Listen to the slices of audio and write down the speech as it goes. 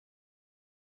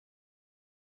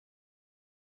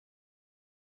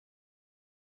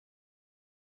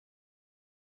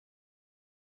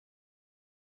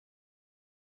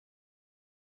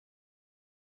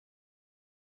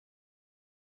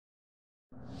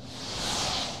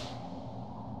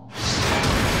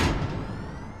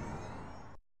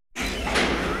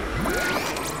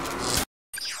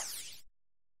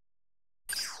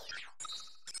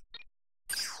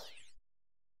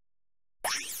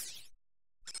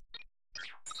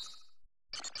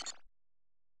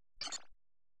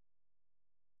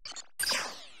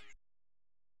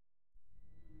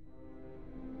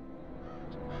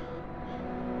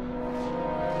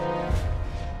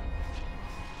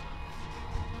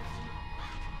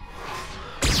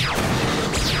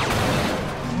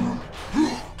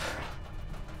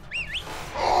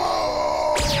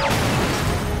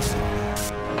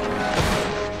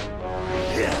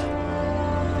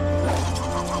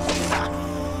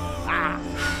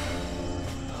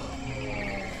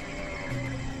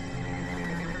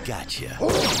Gotcha.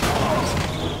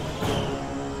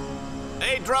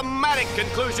 A dramatic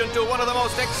conclusion to one of the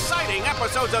most exciting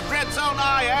episodes of Dread Zone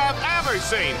I have ever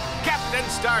seen. Captain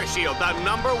Starshield, the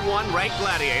 #1 ranked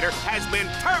Gladiator, has been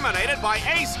terminated by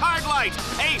Ace Hardlight.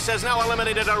 Ace has now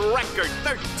eliminated a record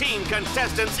 13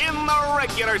 contestants in the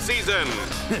regular season.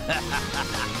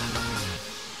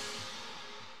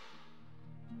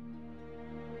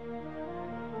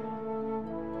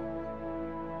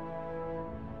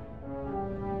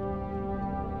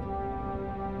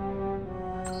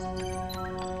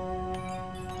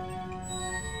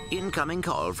 Incoming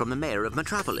call from the mayor of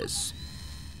Metropolis.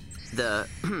 The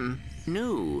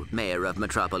new mayor of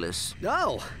Metropolis.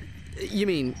 Oh, you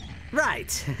mean,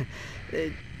 right.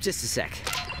 Just a sec.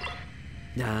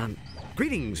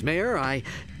 Greetings, Mayor.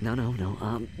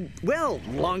 No. Well,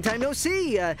 long time no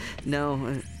see.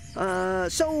 No.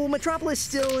 So Metropolis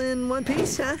still in one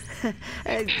piece, huh?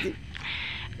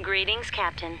 Greetings,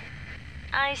 Captain.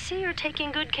 I see you're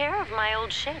taking good care of my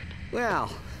old ship.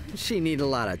 Well, she needs a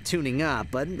lot of tuning up,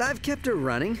 but I've kept her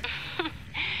running.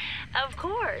 Of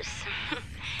course.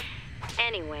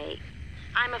 Anyway,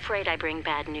 I'm afraid I bring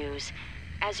bad news.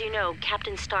 As you know,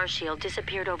 Captain Starshield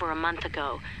disappeared over a month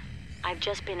ago. I've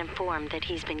just been informed that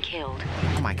he's been killed.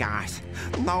 Oh my gosh.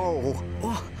 No.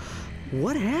 Oh,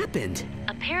 what happened?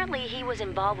 Apparently he was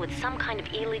involved with some kind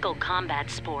of illegal combat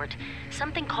sport,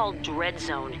 something called Dread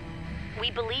Zone.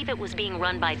 We believe it was being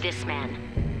run by this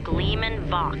man, Gleeman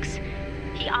Vox.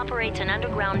 He operates an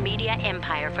underground media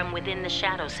empire from within the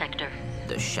Shadow Sector.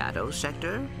 The Shadow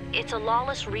Sector? It's a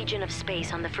lawless region of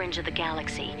space on the fringe of the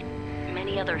galaxy.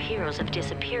 Many other heroes have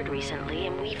disappeared recently,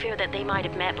 and we fear that they might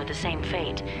have met with the same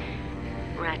fate.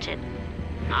 Ratchet,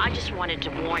 I just wanted to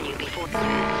warn you before...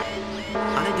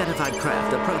 Unidentified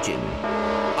craft approaching.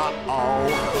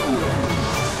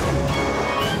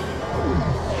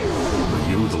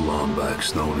 You the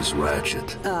Lombacks known as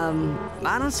Ratchet.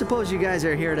 I don't suppose you guys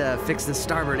are here to fix the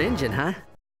starboard engine, huh?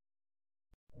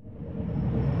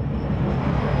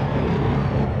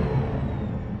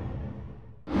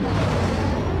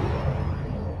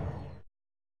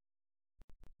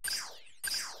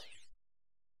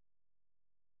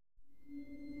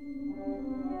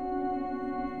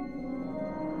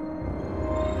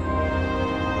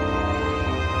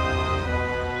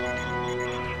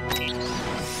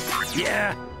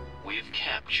 Yeah. We've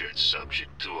captured Subject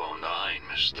 209,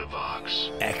 Mr.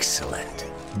 Vox. Excellent.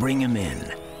 Bring him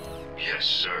in. Yes,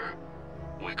 sir.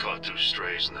 We caught 2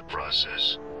 strays in the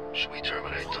process. Should we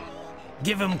terminate them?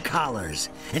 Give him collars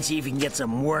and see if you can get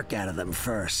some work out of them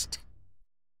first.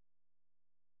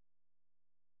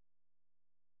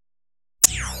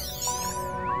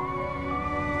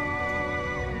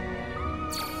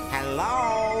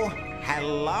 Hello?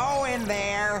 Hello in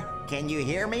there? Can you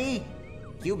hear me?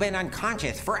 You've been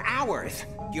unconscious for hours.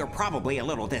 You're probably a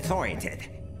little disoriented.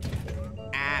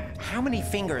 How many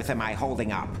fingers am I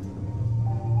holding up?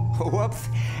 Whoops.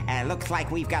 Looks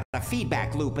like we've got a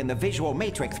feedback loop in the visual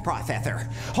matrix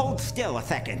processor. Hold still a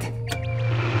second.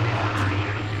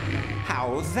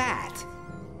 How's that?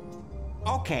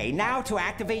 Okay, now to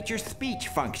activate your speech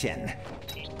function.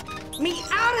 Me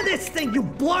out of this thing, you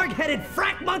blarg-headed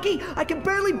frack monkey! I can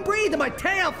barely breathe and my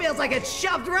tail feels like it's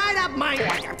shoved right up my...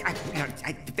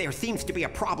 There seems to be a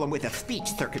problem with the speech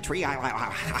circuitry.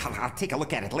 I'll take a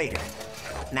look at it later.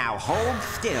 Now hold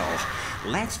still.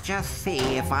 Let's just see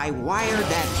if I wired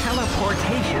that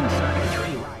teleportation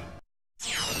circuitry right.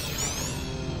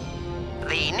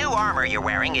 The new armor you're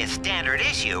wearing is standard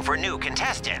issue for new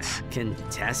contestants.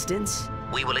 Contestants?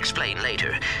 We will explain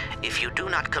later. If you do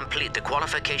not complete the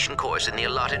qualification course in the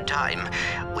allotted time,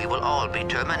 we will all be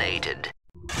terminated.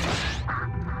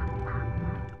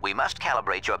 We must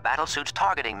calibrate your battlesuit's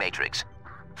targeting matrix.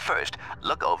 First,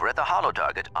 look over at the holo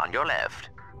target on your left.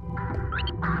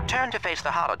 Turn to face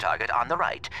the holo target on the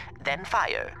right, then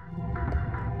fire.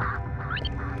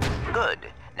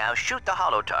 Good. Now shoot the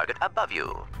holo target above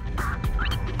you.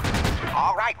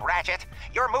 All right, Ratchet.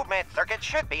 Your movement circuit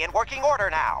should be in working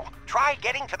order now. Try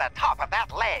getting to the top of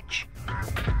that ledge.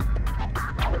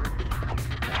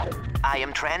 I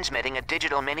am transmitting a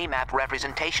digital mini-map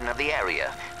representation of the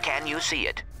area. Can you see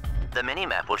it? The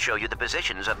mini-map will show you the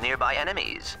positions of nearby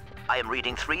enemies. I am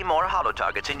reading 3 more holo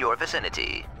targets in your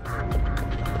vicinity.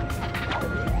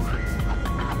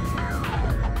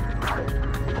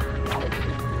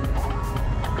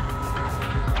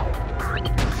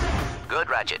 Good,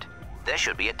 Ratchet. There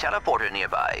should be a teleporter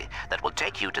nearby that will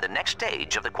take you to the next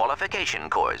stage of the qualification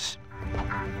course.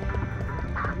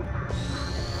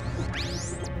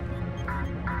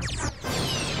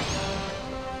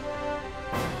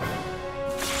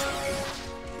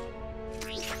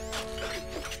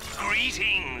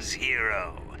 Greetings,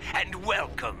 hero, and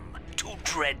welcome to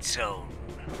Dread Zone.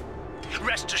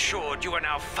 Rest assured, you are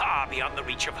now far beyond the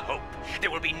reach of hope. There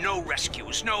will be no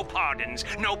rescues, no pardons,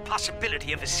 no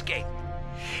possibility of escape.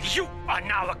 You are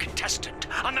now a contestant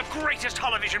on the greatest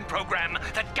television program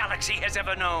that Galaxy has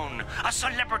ever known. A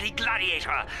celebrity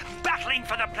gladiator, battling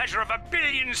for the pleasure of 1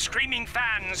 billion screaming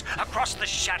fans across the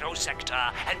Shadow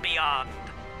Sector and beyond.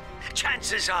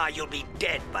 Chances are you'll be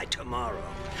dead by tomorrow.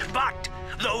 But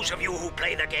those of you who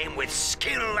play the game with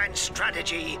skill and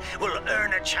strategy will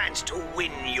earn a chance to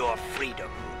win your freedom.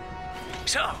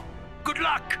 So, good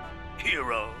luck,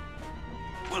 hero.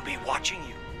 We'll be watching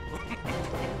you.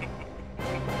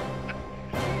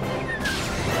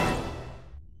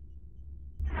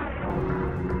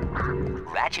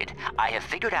 Ratchet, I have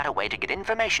figured out a way to get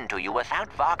information to you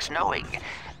without Vox knowing.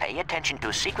 Pay attention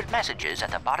to secret messages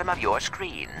at the bottom of your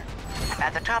screen.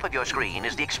 At the top of your screen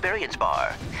is the experience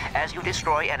bar. As you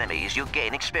destroy enemies, you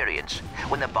gain experience.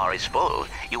 When the bar is full,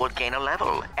 you will gain a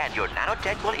level, and your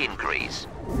nanotech will increase.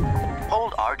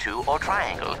 Hold R2 or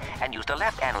triangle, and use the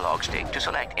left analog stick to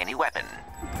select any weapon.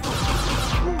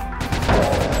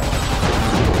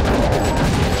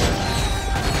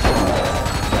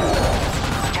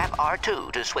 Tap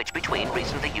R2 to switch between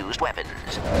recently used weapons.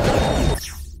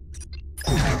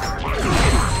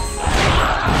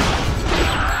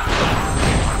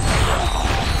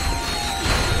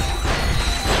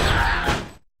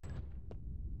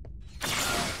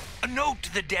 Note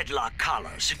the deadlock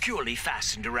collar securely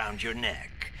fastened around your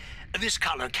neck. This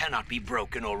collar cannot be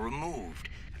broken or removed.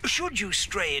 Should you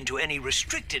stray into any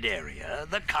restricted area,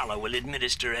 the collar will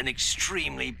administer an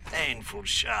extremely painful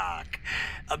shock.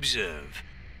 Observe.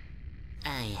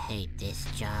 I hate this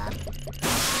job.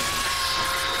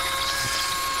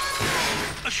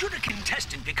 Should a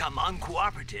contestant become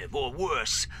uncooperative or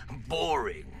worse,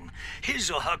 boring,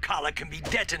 his or her collar can be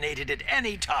detonated at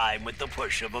any time with the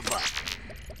push of a button.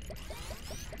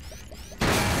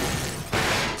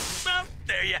 Well,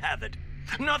 there you have it.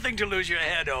 Nothing to lose your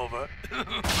head over,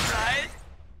 right?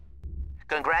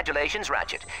 Congratulations,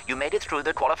 Ratchet. You made it through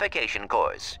the qualification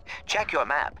course. Check your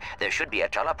map. There should be a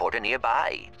teleporter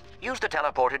nearby. Use the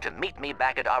teleporter to meet me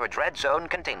back at our Dread Zone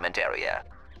containment area.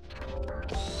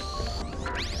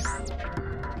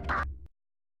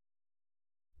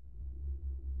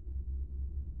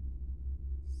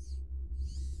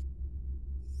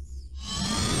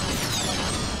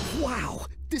 Wow,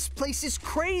 this place is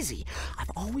crazy. I've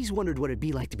always wondered what it'd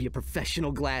be like to be a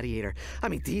professional gladiator. I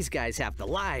mean, these guys have the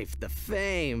life, the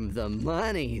fame, the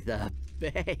money, the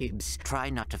babes. Try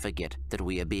not to forget that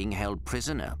we are being held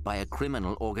prisoner by a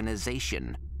criminal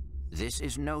organization. This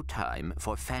is no time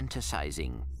for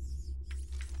fantasizing.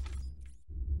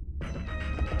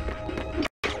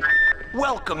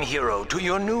 Welcome, hero, to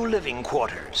your new living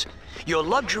quarters. Your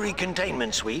luxury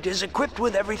containment suite is equipped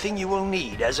with everything you will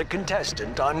need as a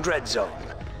contestant on Dread Zone.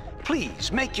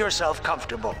 Please make yourself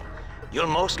comfortable. You'll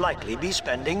most likely be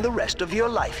spending the rest of your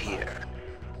life here.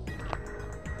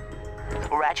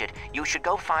 Ratchet, you should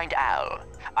go find Al.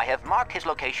 I have marked his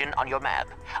location on your map.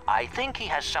 I think he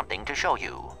has something to show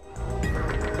you.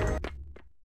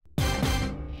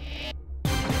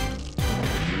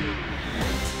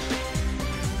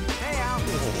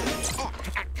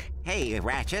 Hey,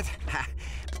 Ratchet.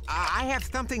 I have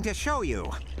something to show you.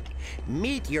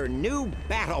 Meet your new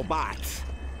battle bots.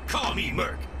 Call me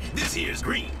Merc. This here's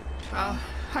Green.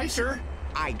 Hi, sir.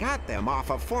 I got them off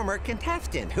a former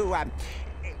contestant who,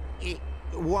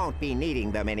 won't be needing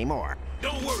them anymore.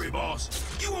 Don't worry, boss.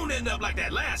 You won't end up like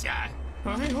that last guy.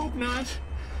 I hope not.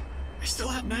 I still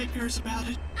have nightmares about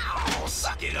it. Oh,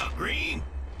 suck it up, Green.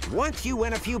 Once you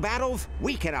win a few battles,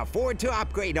 we can afford to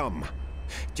upgrade them.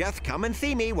 Just come and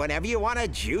see me whenever you want to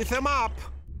juice them up.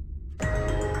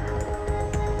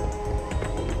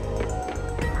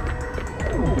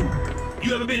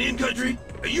 You ever been in country?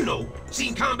 You know,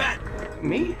 seen combat?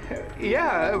 Me?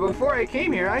 Yeah, before I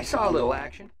came here, I saw a little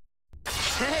action.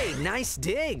 Hey, nice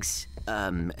digs.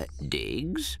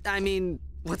 Digs? I mean,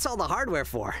 what's all the hardware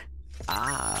for?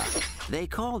 Ah, they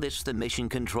call this the mission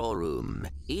control room.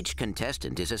 Each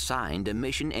contestant is assigned a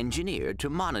mission engineer to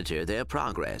monitor their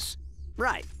progress.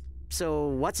 Right. So,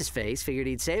 what's-his-face figured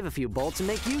he'd save a few bolts and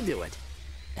make you do it.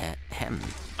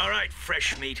 All right,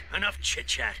 fresh meat. Enough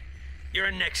chit-chat.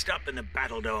 You're next up in the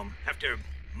Battle Dome, after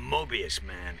Mobius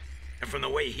Man. And from the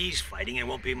way he's fighting, it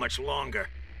won't be much longer.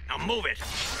 Now move it!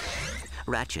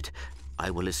 Ratchet, I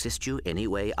will assist you any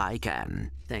way I can.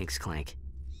 Thanks, Clank.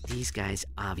 These guys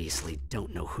obviously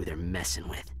don't know who they're messing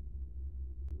with.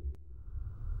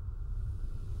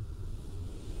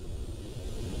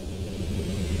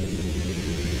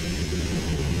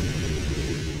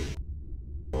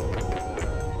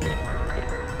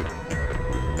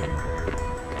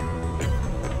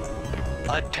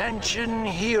 Attention,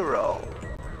 hero.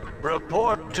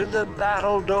 Report to the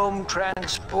Battle Dome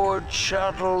transport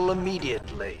shuttle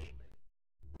immediately.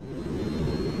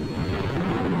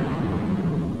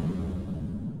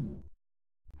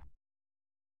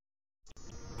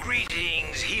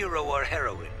 Greetings, hero or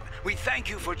heroine. We thank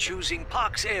you for choosing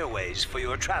Pox Airways for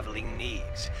your traveling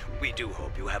needs. We do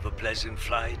hope you have a pleasant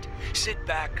flight. Sit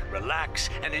back, relax,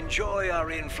 and enjoy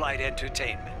our in-flight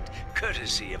entertainment,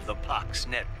 courtesy of the Pox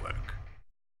Network.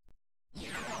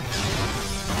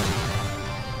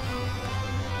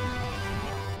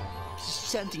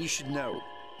 Something you should know.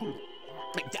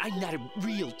 I'm not a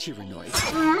real tyrannoid.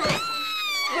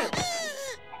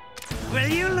 Will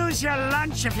you lose your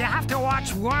lunch if you have to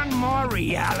watch one more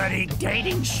reality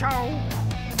dating show?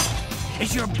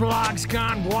 Is your blogs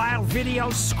gone wild,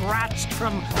 videos scratched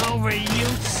from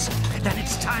overuse? Then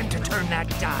it's time to turn that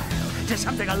dial to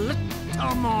something a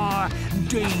little more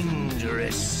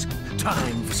dangerous.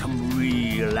 Time for some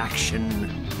real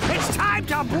action. It's time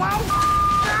to blow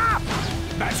up!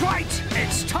 That's right,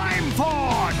 it's time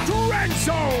for Dread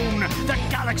Zone, the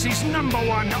galaxy's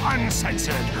 #1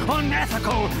 uncensored,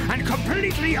 unethical, and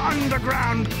completely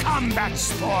underground combat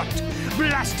sport.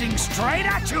 Blasting straight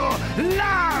at you,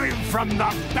 live from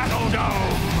the Battle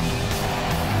Dome.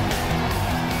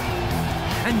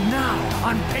 And now,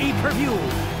 on pay-per-view,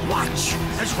 watch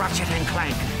as Ratchet and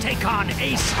Clank take on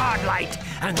Ace Hardlight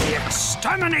and the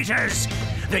Exterminators.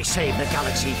 They save the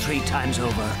galaxy 3 times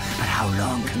over, but how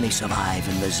long can they survive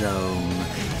in the zone?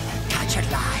 Catch it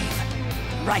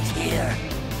live, right here,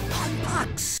 on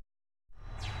Pox.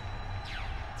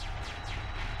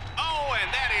 Oh,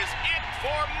 and that is it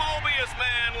for Mobius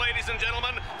Man, ladies and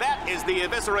gentlemen. That is the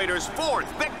Eviscerator's 4th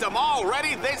victim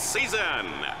already this season.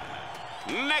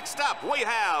 Next up, we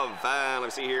have, let me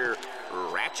see here,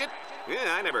 Ratchet?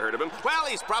 Yeah, I never heard of him. Well,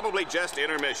 he's probably just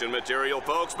intermission material,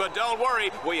 folks, but don't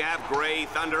worry, we have Grey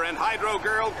Thunder and Hydro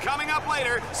Girl coming up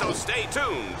later, so stay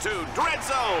tuned to Dread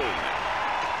Zone.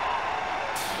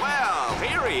 Well,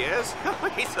 here he is.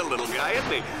 He's a little guy,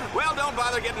 isn't he? Well, don't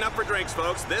bother getting up for drinks,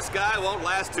 folks. This guy won't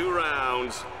last 2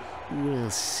 rounds.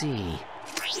 We'll see.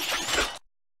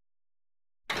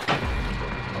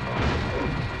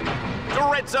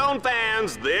 Red Zone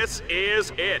fans, this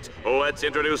is it. Let's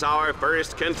introduce our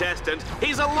first contestant.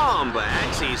 He's a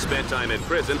Lombax. He spent time in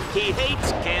prison. He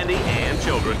hates candy and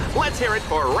children. Let's hear it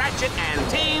for Ratchet and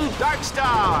Team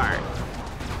Darkstar.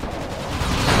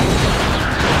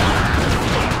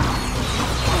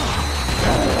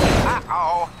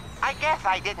 Uh-oh. I guess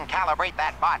I didn't calibrate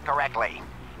that bot correctly.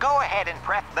 Go ahead and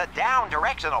press the down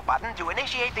directional button to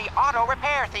initiate the auto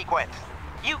repair sequence.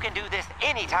 You can do this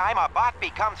anytime a bot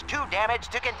becomes too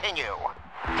damaged to continue.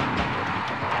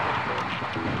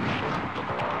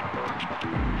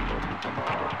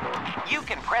 You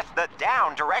can press the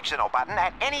down directional button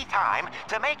at any time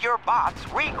to make your bots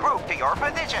regroup to your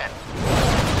position.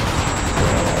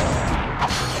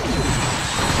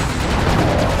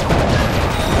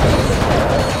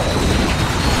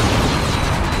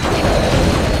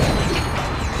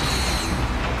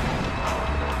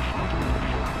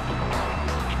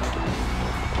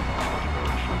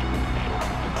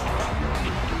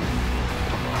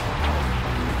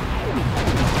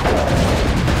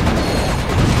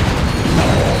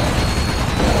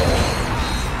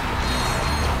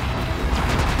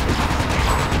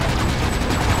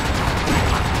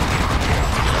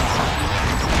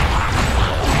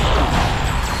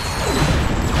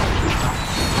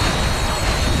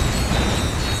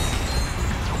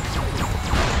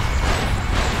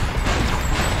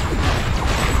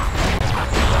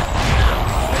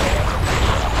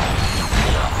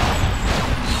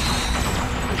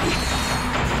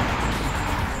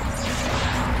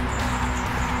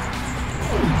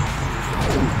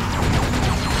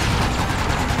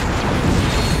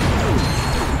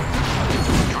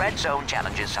 Dread Zone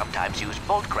challenges sometimes use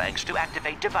bolt cranks to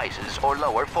activate devices or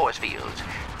lower force fields.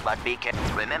 But be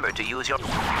careful. Remember to use your...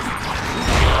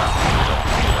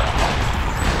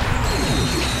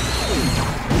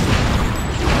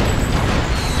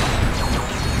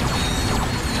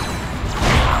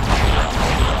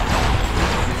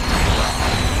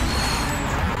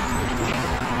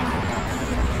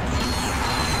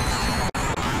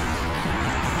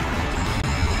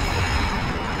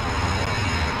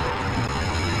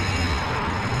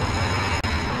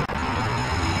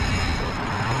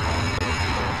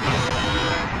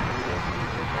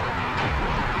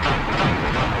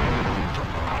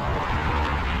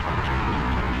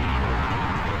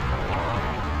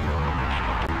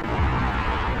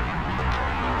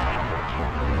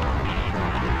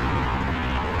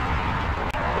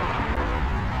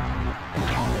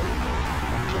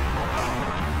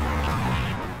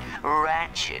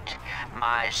 Ratchet.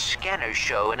 My scanners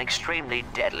show an extremely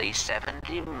deadly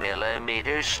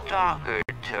 70mm stalker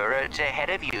turret ahead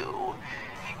of you.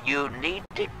 You need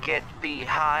to get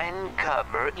behind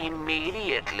cover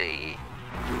immediately.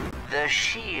 The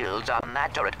shields on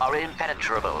that turret are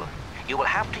impenetrable. You will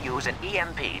have to use an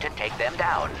EMP to take them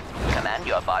down. Command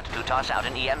your bot to toss out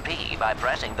an EMP by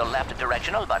pressing the left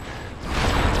directional button.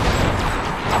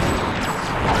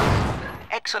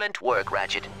 Excellent work,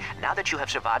 Ratchet. Now that you have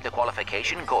survived the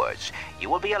qualification course, you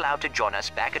will be allowed to join us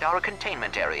back at our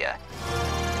containment area.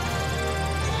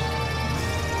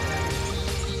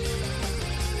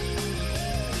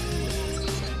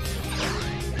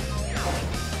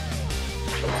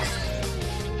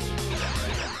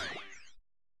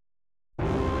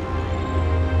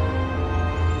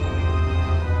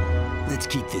 Let's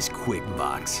keep this quick,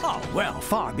 Vox. Oh, well,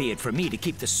 far be it from me to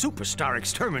keep the superstar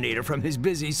exterminator from his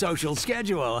busy social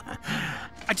schedule.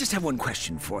 I just have one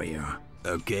question for you.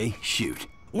 Okay, shoot.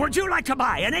 Would you like to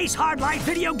buy an Ace Hardlight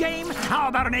video game? How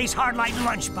about an Ace Hardlight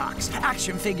lunchbox?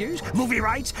 Action figures, movie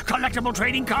rights, collectible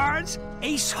trading cards?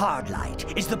 Ace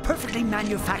Hardlight is the perfectly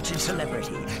manufactured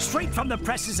celebrity, straight from the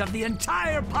presses of the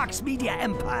entire Pox Media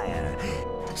empire.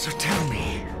 So tell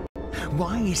me,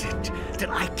 why is it that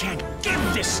I can't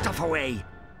give this stuff away?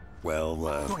 Well,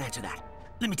 Don't answer that.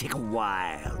 Let me take a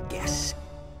wild guess.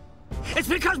 It's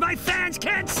because my fans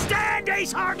can't stand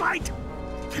Ace Hardlight!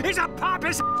 He's a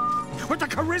pompous with the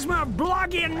charisma of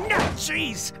blogging nut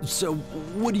cheese! So,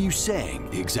 what are you saying,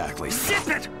 exactly? Zip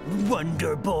it,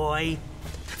 Wonder Boy!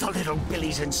 The little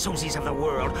Billies and Susies of the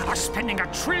world are spending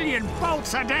 1 trillion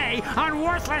volts a day on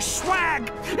worthless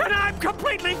swag, and I'm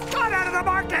completely cut out of the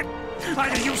market!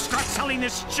 Either you start selling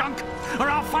this junk, or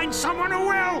I'll find someone who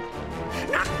will!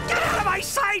 Now get out of my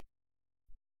sight!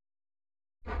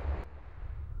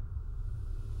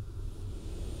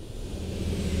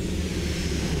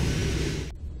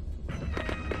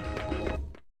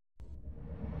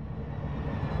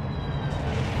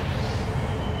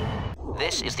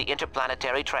 This is the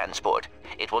interplanetary transport.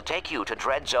 It will take you to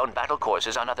Dread Zone battle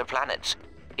courses on other planets.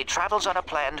 It travels on a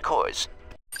planned course.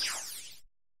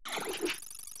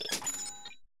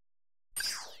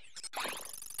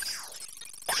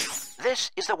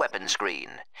 This is the weapon screen.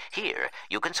 Here,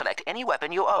 you can select any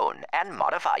weapon you own and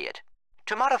modify it.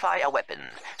 To modify a weapon,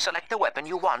 select the weapon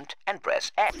you want and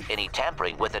press X. Any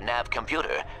tampering with the nav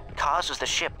computer causes the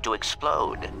ship to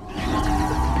explode.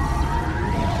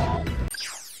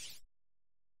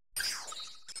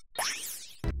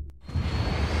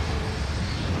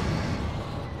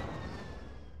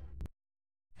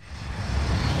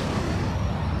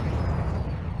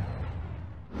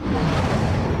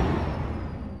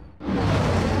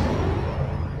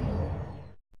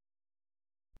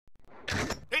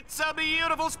 It's a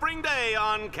beautiful spring day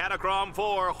on Catacrom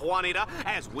 4, Juanita,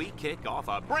 as we kick off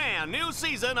a brand new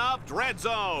season of Dread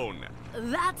Zone.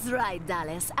 That's right,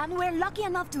 Dallas, and we're lucky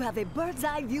enough to have a bird's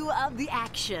eye view of the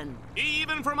action.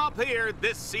 Even from up here,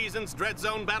 this season's Dread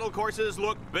Zone battle courses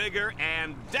look bigger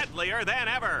and deadlier than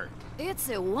ever. It's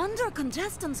a wonder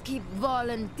contestants keep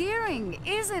volunteering,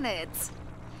 isn't it?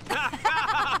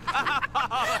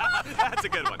 That's a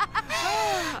good one.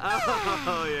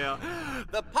 Oh, yeah.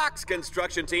 The Pox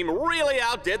construction team really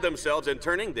outdid themselves in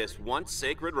turning this once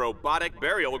sacred robotic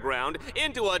burial ground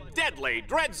into a deadly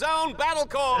Dread Zone battle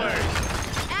course.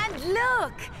 And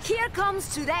look, here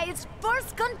comes today's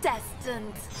first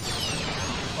contestant.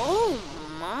 Oh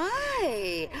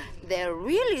my, they're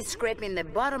really scraping the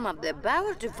bottom of the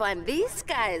barrel to find these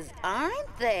guys,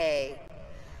 aren't they?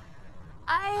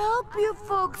 I hope you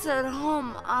folks at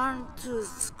home aren't too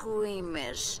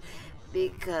squeamish,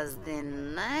 because the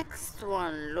next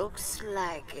one looks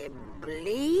like a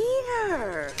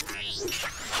bleeder.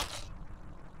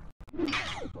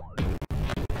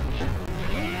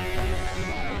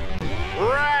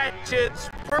 Ratchet's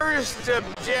first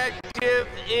objective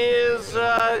is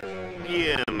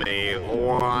gimme,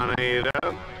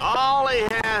 Juanita. All he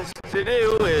has to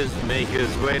do is make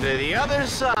his way to the other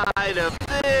side of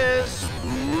this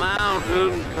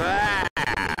mountain pass.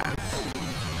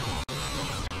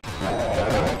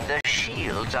 The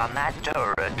shields on that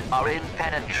turret are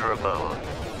impenetrable.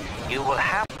 You will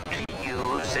have to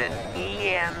use an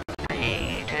EMP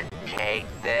to take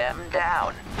them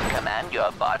down. Command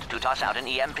your bot to toss out an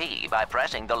EMP by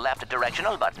pressing the left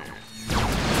directional button.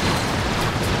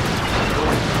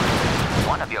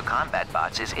 One of your combat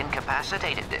bots is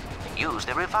incapacitated. Use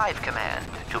the revive command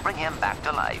to bring him back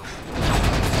to life.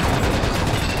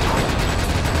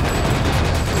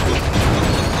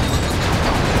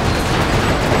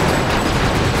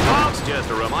 Folks, just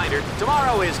a reminder,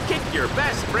 tomorrow is Kick Your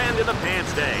Best Friend in the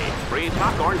Pants Day. Free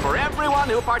popcorn for everyone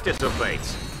who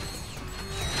participates.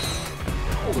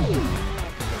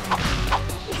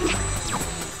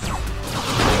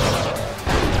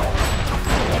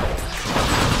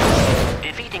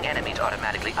 Defeating enemies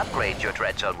automatically upgrades your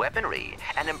Dread Zone weaponry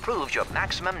and improves your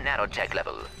maximum nanotech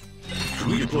level.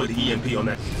 We deployed the EMP on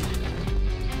that.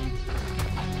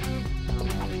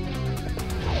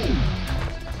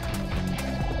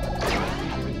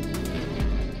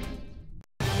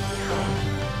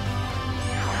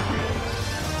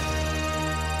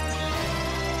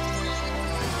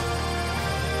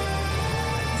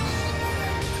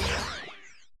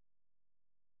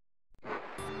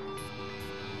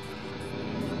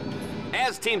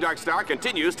 As Team Darkstar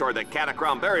continues toward the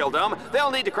Catacrom Burial Dome,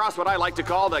 they'll need to cross what I like to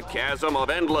call the chasm of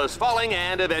endless falling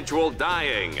and eventual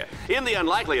dying. In the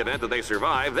unlikely event that they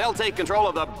survive, they'll take control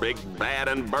of the big, bad,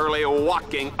 and burly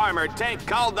walking armored tank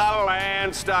called the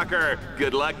Landstalker.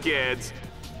 Good luck, kids.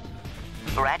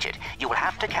 Ratchet, you will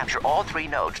have to capture all 3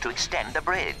 nodes to extend the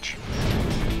bridge.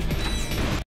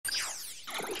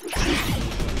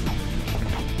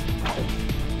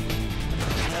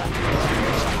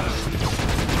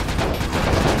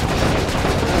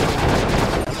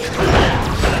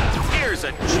 Here's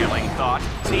a chilling thought.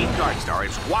 Team Darkstar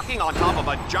is walking on top of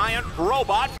a giant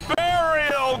robot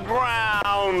burial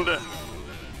ground.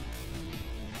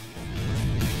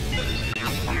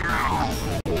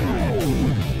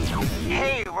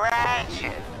 Hey,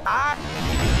 Ratchet,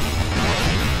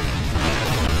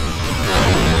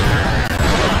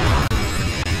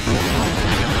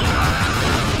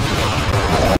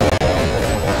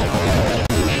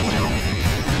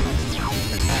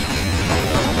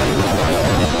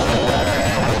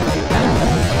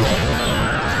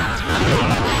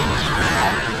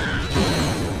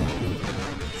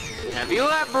 Have you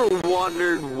ever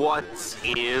wondered what's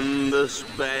in the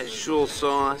special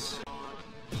sauce?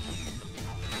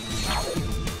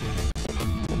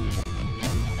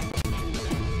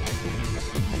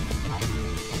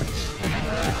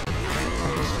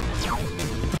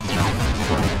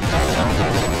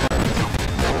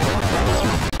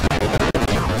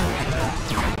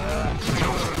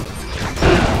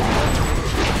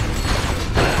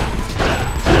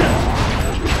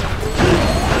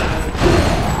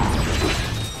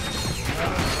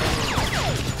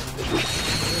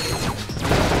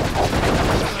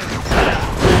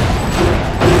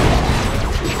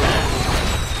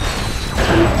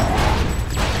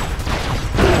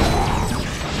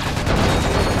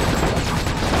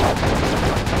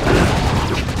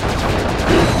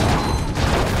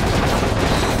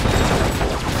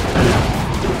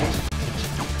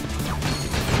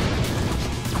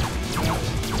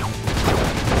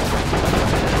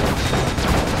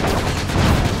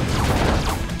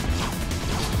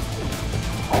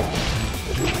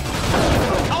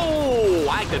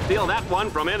 Feel that one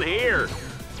from in here.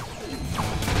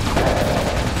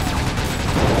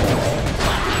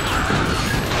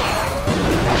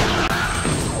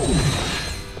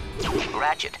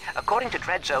 Ratchet, according to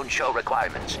Dread Zone show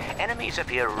requirements, enemies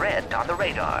appear red on the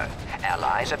radar.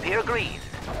 Allies appear green.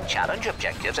 Challenge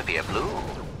objectives appear blue.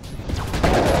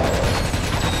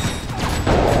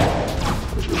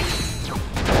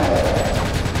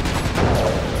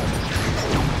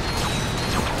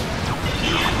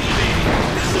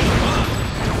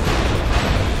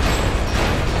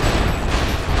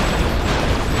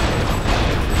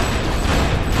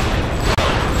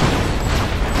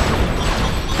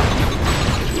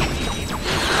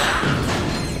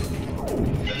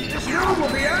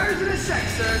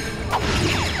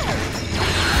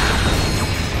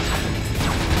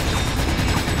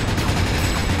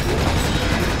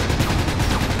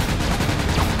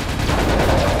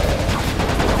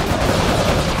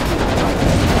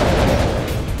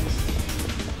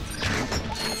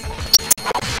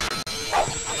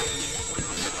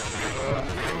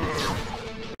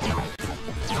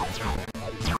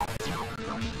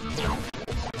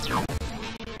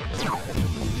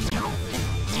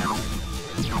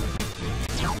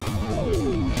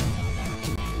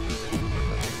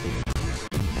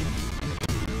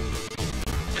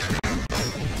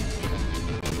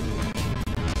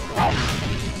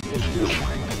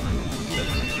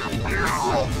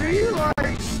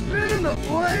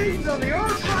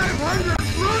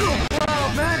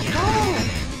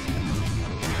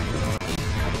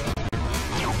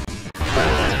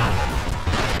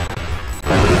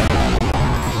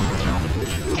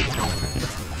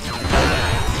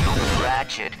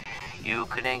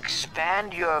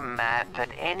 expand your map at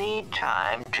any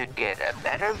time to get a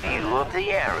better view of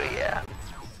the area.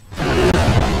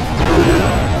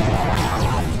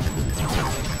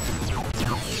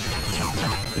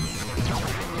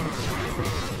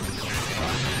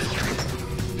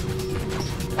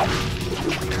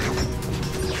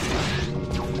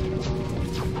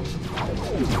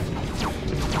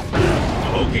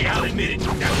 Okay, I'll admit it.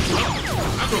 That was wrong.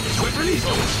 I broke a quick release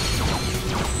order.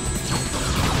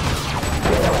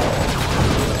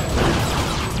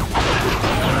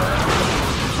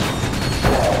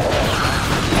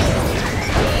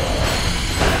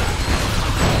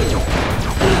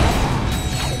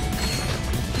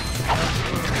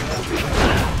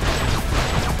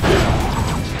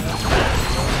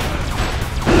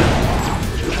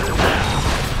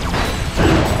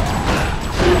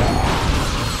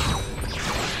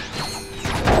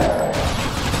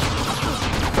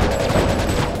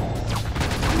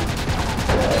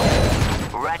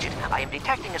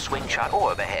 Detecting a swing shot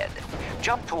orb ahead.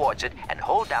 Jump towards it and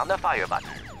hold down the fire button.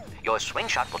 Your swing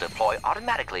shot will deploy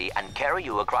automatically and carry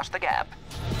you across the gap.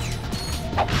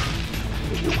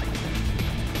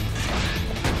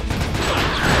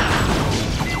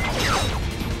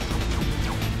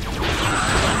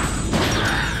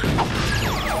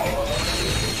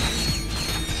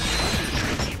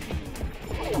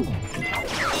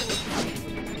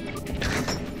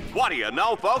 What do you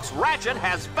know, folks? Ratchet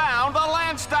has found the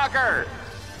Landstalker!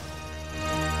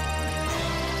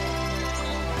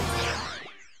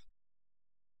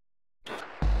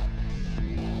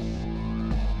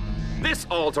 This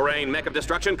all-terrain mech of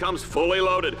destruction comes fully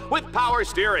loaded with power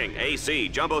steering, AC,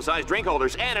 jumbo-sized drink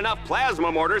holders, and enough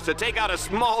plasma mortars to take out a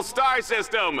small star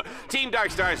system. Team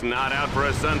Darkstar's not out for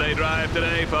a Sunday drive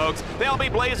today, folks. They'll be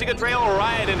blazing a trail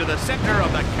right into the center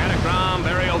of the Catacomb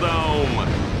Burial Dome.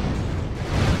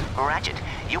 Ratchet,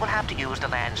 you will have to use the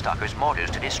Landstalker's mortars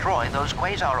to destroy those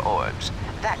quasar orbs.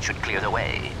 That should clear the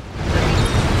way.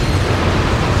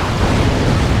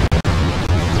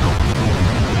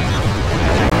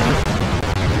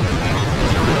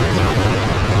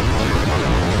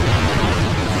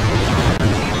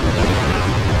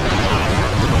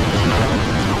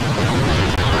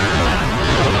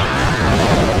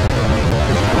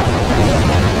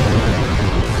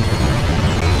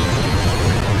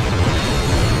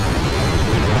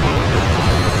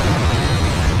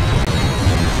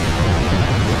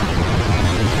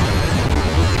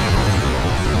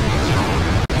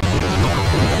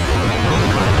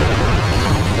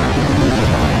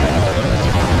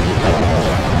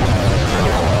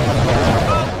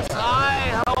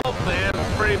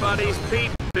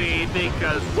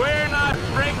 Because we're not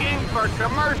breaking for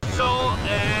commercial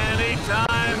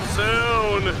anytime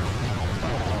soon.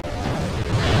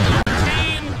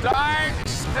 Team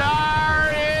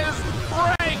Darkstar is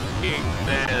breaking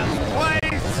this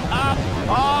place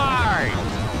apart.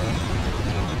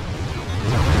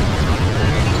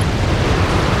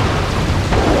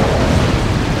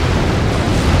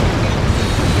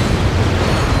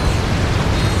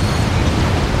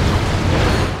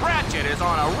 Ratchet is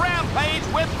on a rampage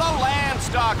with the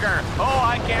Landstalker. Oh,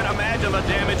 I can't imagine the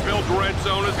damage Bill Dread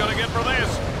Zone is going to get for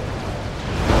this.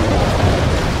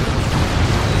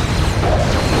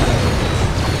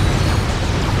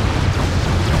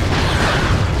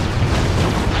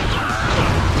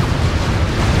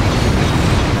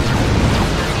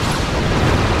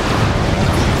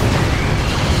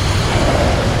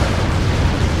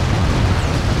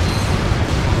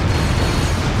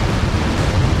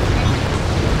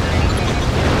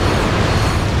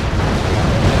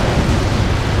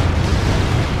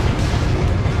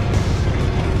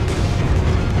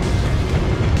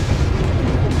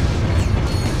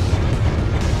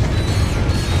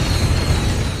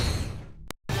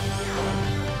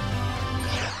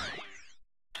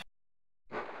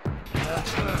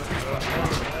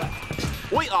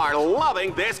 We are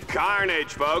loving this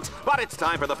carnage, folks, but it's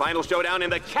time for the final showdown in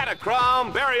the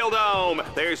Catacomb Burial Dome.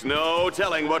 There's no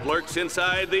telling what lurks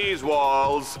inside these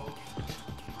walls.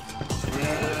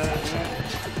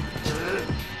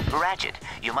 Ratchet,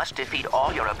 you must defeat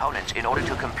all your opponents in order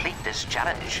to complete this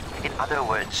challenge. In other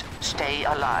words, stay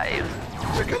alive.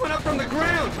 They're coming up from the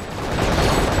ground!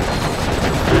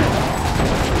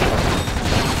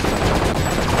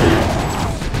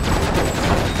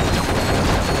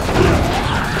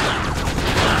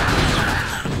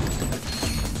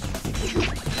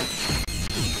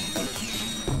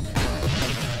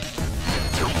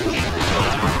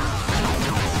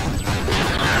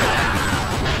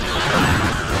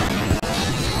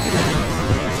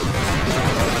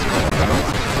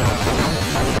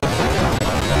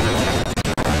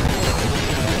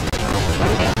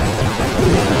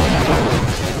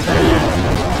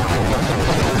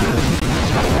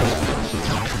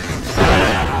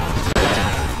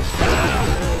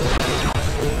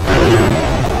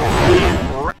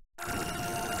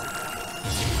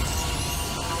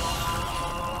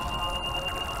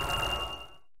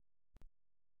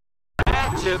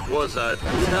 Ratchet was a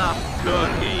tough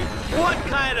cookie. What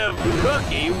kind of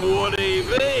cookie would he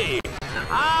be?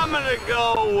 I'm gonna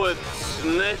go with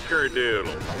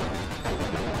Snickerdoodle.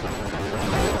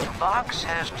 Vox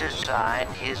has designed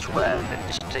his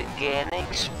weapons to gain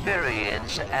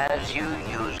experience as you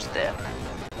use them,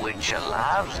 which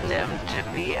allows them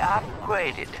to be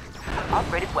upgraded.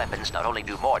 Upgraded weapons not only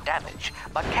do more damage,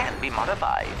 but can be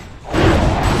modified.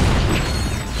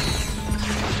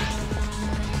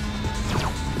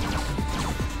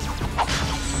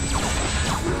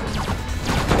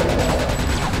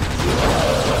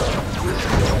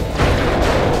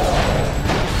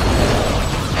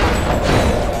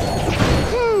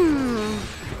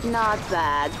 Not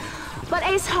bad. But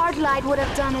Ace Hardlight would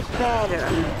have done it better.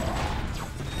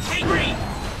 Hey, Green!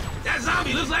 That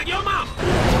zombie looks like your mama!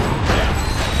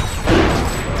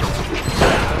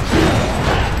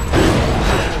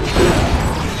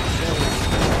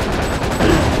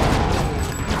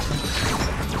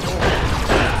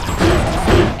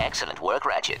 Excellent work,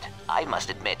 Ratchet. I must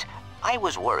admit, I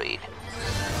was worried.